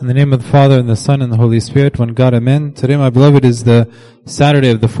In the name of the Father, and the Son, and the Holy Spirit, one God, Amen. Today, my beloved, is the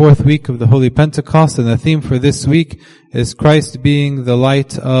Saturday of the fourth week of the Holy Pentecost, and the theme for this week is Christ being the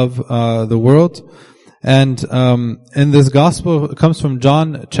light of the world. And in this gospel, it comes from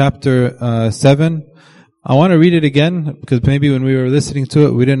John chapter 7. I want to read it again, because maybe when we were listening to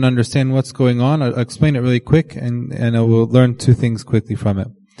it, we didn't understand what's going on. I'll explain it really quick, and I will learn two things quickly from it.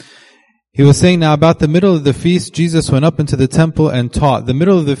 He was saying, now about the middle of the feast, Jesus went up into the temple and taught. The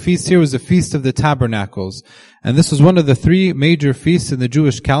middle of the feast here was the Feast of the Tabernacles. And this was one of the three major feasts in the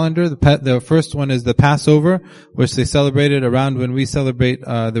Jewish calendar. The first one is the Passover, which they celebrated around when we celebrate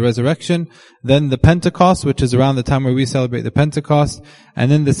the resurrection. Then the Pentecost, which is around the time where we celebrate the Pentecost. And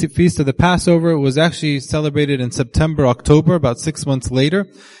then the Feast of the Passover was actually celebrated in September, October, about 6 months later.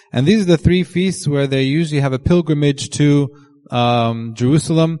 And these are the three feasts where they usually have a pilgrimage to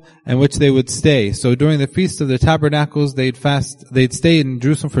Jerusalem, in which they would stay. So during the Feast of the Tabernacles, they'd stay in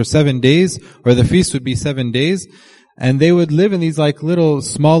Jerusalem for 7 days, or the feast would be 7 days, and they would live in these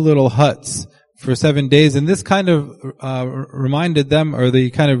small little huts for 7 days, and this kind of reminded them, or they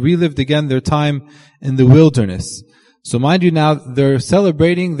kind of relived again their time in the wilderness. So mind you now, they're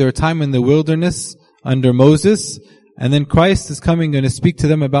celebrating their time in the wilderness under Moses, and then Christ is coming and to speak to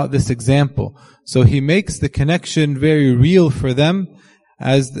them about this example. So he makes the connection very real for them,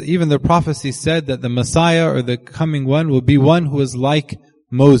 as even the prophecy said that the Messiah, or the coming one, will be one who is like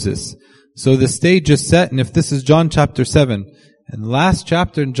Moses. So the stage is set, and if this is John chapter 7, in the last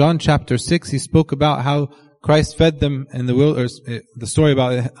chapter, in John chapter 6, he spoke about how Christ fed them in the wilderness, the story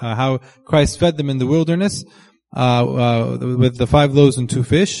about how Christ fed them in the wilderness, with the 5 loaves and 2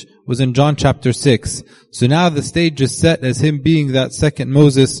 fish, was in John chapter 6. So now the stage is set as him being that second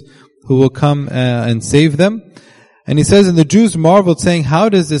Moses who will come and save them. And he says, and the Jews marveled, saying, how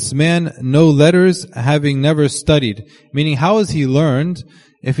does this man know letters, having never studied? Meaning, how has he learned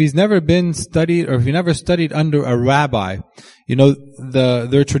if he's never been studied, or if he never studied under a rabbi? You know,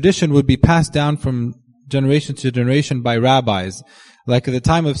 their tradition would be passed down from generation to generation by rabbis. Like at the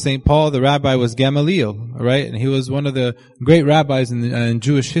time of St. Paul, the rabbi was Gamaliel, right? And he was one of the great rabbis in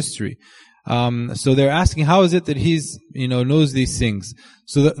Jewish history. So they're asking, how is it that he's, knows these things?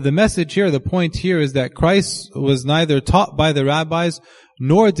 So the message here, the point here is that Christ was neither taught by the rabbis,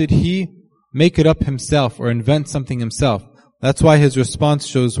 nor did he make it up himself or invent something himself. That's why his response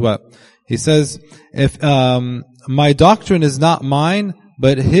shows what? He says, if, my doctrine is not mine,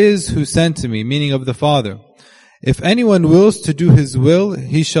 but his who sent me, meaning of the Father. If anyone wills to do his will,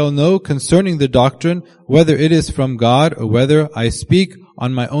 he shall know concerning the doctrine, whether it is from God or whether I speak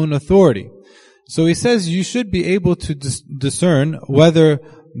on my own authority. So he says you should be able to discern whether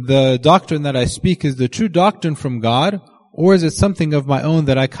the doctrine that I speak is the true doctrine from God, or is it something of my own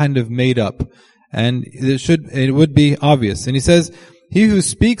that I kind of made up. And it would be obvious. And he says, he who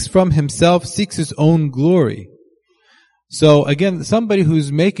speaks from himself seeks his own glory. So again, somebody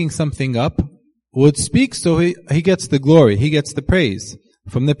who's making something up would speak so he gets the glory, he gets the praise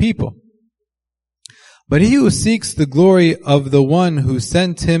from the people. But he who seeks the glory of the one who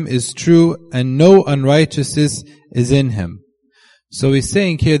sent him is true, and no unrighteousness is in him. So he's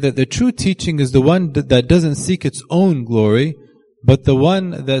saying here that the true teaching is the one that doesn't seek its own glory, but the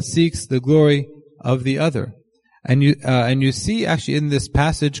one that seeks the glory of the other. And you see actually in this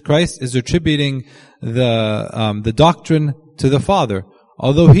passage, Christ is attributing the doctrine to the Father,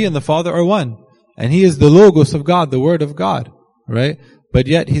 although he and the Father are one. And he is the Logos of God, the Word of God, right? But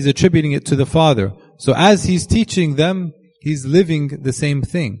yet he's attributing it to the Father. So as he's teaching them, he's living the same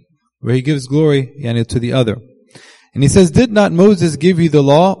thing, where he gives glory to the other. And he says, did not Moses give you the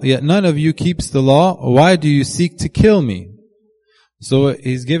law, yet none of you keeps the law? Why do you seek to kill me? So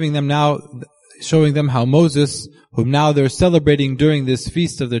he's giving them now, showing them how Moses, whom now they're celebrating during this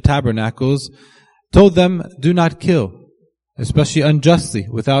Feast of the Tabernacles, told them, do not kill. Especially unjustly,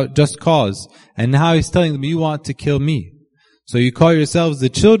 without just cause. And now he's telling them, you want to kill me. So you call yourselves the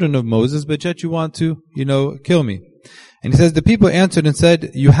children of Moses, but yet you want to, kill me. And he says, the people answered and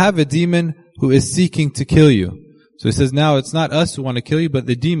said, you have a demon who is seeking to kill you. So he says, now it's not us who want to kill you, but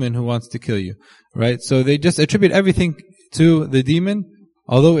the demon who wants to kill you. Right? So they just attribute everything to the demon,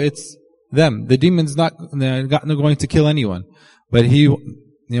 although it's them. The demon's not going to kill anyone, but he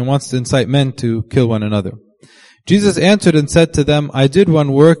wants to incite men to kill one another. Jesus answered and said to them, I did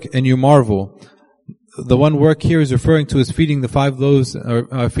one work and you marvel. The one work here is referring to his feeding the 5 loaves,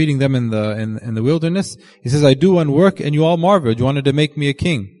 or feeding them in the wilderness. He says, I do one work and you all marveled. You wanted to make me a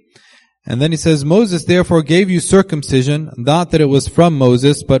king. And then he says, Moses therefore gave you circumcision, not that it was from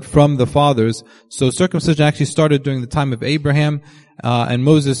Moses, but from the fathers. So circumcision actually started during the time of Abraham, and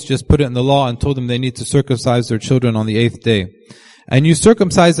Moses just put it in the law and told them they need to circumcise their children on the 8th day. And you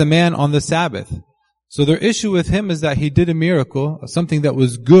circumcise a man on the Sabbath. So their issue with him is that he did a miracle, something that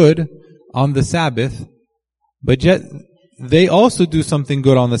was good on the Sabbath, but yet they also do something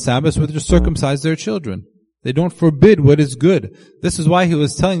good on the Sabbath, which is circumcise their children. They don't forbid what is good. This is why he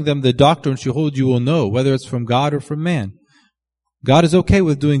was telling them the doctrine which you hold you will know, whether it's from God or from man. God is okay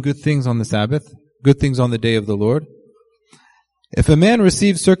with doing good things on the Sabbath, good things on the day of the Lord. If a man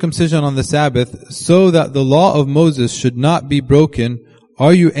receives circumcision on the Sabbath, so that the law of Moses should not be broken,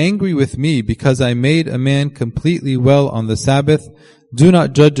 are you angry with me because I made a man completely well on the Sabbath? Do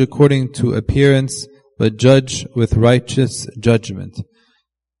not judge according to appearance, but judge with righteous judgment.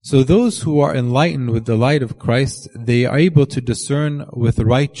 So those who are enlightened with the light of Christ, they are able to discern with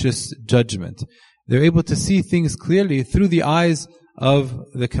righteous judgment. They're able to see things clearly through the eyes of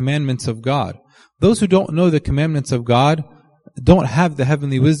the commandments of God. Those who don't know the commandments of God don't have the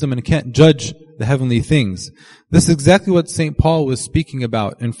heavenly wisdom and can't judge the heavenly things. This is exactly what St. Paul was speaking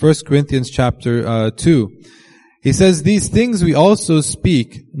about in 1 Corinthians chapter 2. He says, these things we also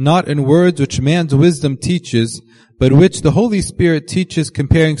speak, not in words which man's wisdom teaches, but which the Holy Spirit teaches,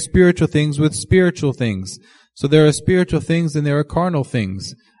 comparing spiritual things with spiritual things. So there are spiritual things and there are carnal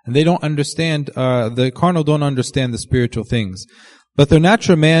things. And they don't understand, the carnal don't understand the spiritual things. But the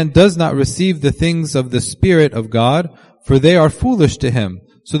natural man does not receive the things of the Spirit of God, for they are foolish to him.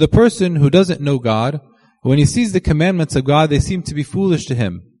 So the person who doesn't know God, when he sees the commandments of God, they seem to be foolish to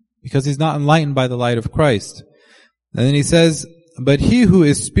him, because he's not enlightened by the light of Christ. And then he says, but he who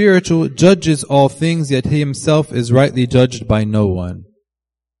is spiritual judges all things, yet he himself is rightly judged by no one.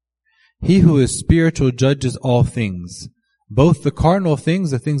 He who is spiritual judges all things, both the carnal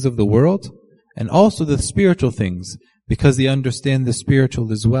things, the things of the world, and also the spiritual things, because they understand the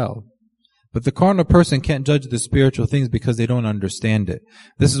spiritual as well. But the carnal person can't judge the spiritual things because they don't understand it.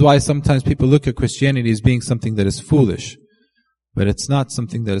 This is why sometimes people look at Christianity as being something that is foolish. But it's not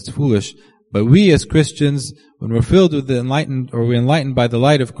something that is foolish. But we as Christians, when we're filled with the enlightened, or we're enlightened by the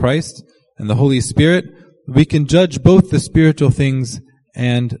light of Christ and the Holy Spirit, we can judge both the spiritual things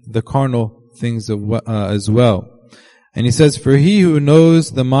and the carnal things as well. And he says, for he who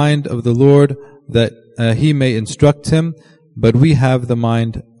knows the mind of the Lord, that he may instruct him, but we have the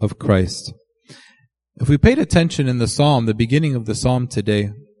mind of Christ. If we paid attention in the Psalm, the beginning of the Psalm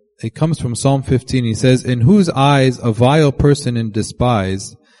today, it comes from Psalm 15. He says, in whose eyes a vile person is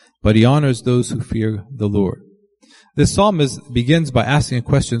despised, but he honors those who fear the Lord. This Psalm begins by asking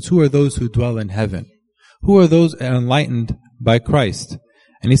questions. Who are those who dwell in heaven? Who are those enlightened by Christ?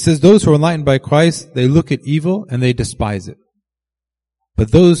 And he says those who are enlightened by Christ, they look at evil and they despise it.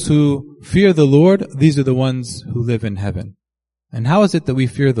 But those who fear the Lord, these are the ones who live in heaven. And how is it that we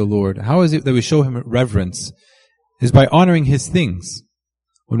fear the Lord? How is it that we show Him reverence? Is by honoring His things.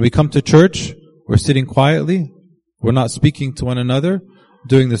 When we come to church, we're sitting quietly. We're not speaking to one another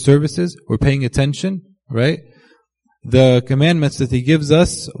during the services. We're paying attention, right? The commandments that He gives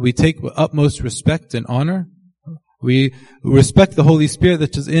us, we take with utmost respect and honor. We respect the Holy Spirit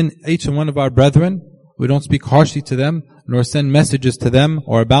that is in each and one of our brethren. We don't speak harshly to them, nor send messages to them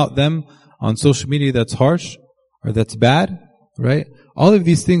or about them on social media that's harsh or that's bad, right? All of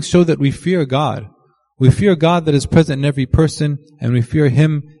these things show that we fear God. We fear God that is present in every person, and we fear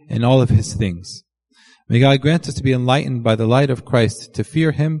Him in all of His things. May God grant us to be enlightened by the light of Christ, to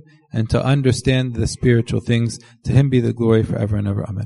fear Him and to understand the spiritual things. To Him be the glory forever and ever. Amen.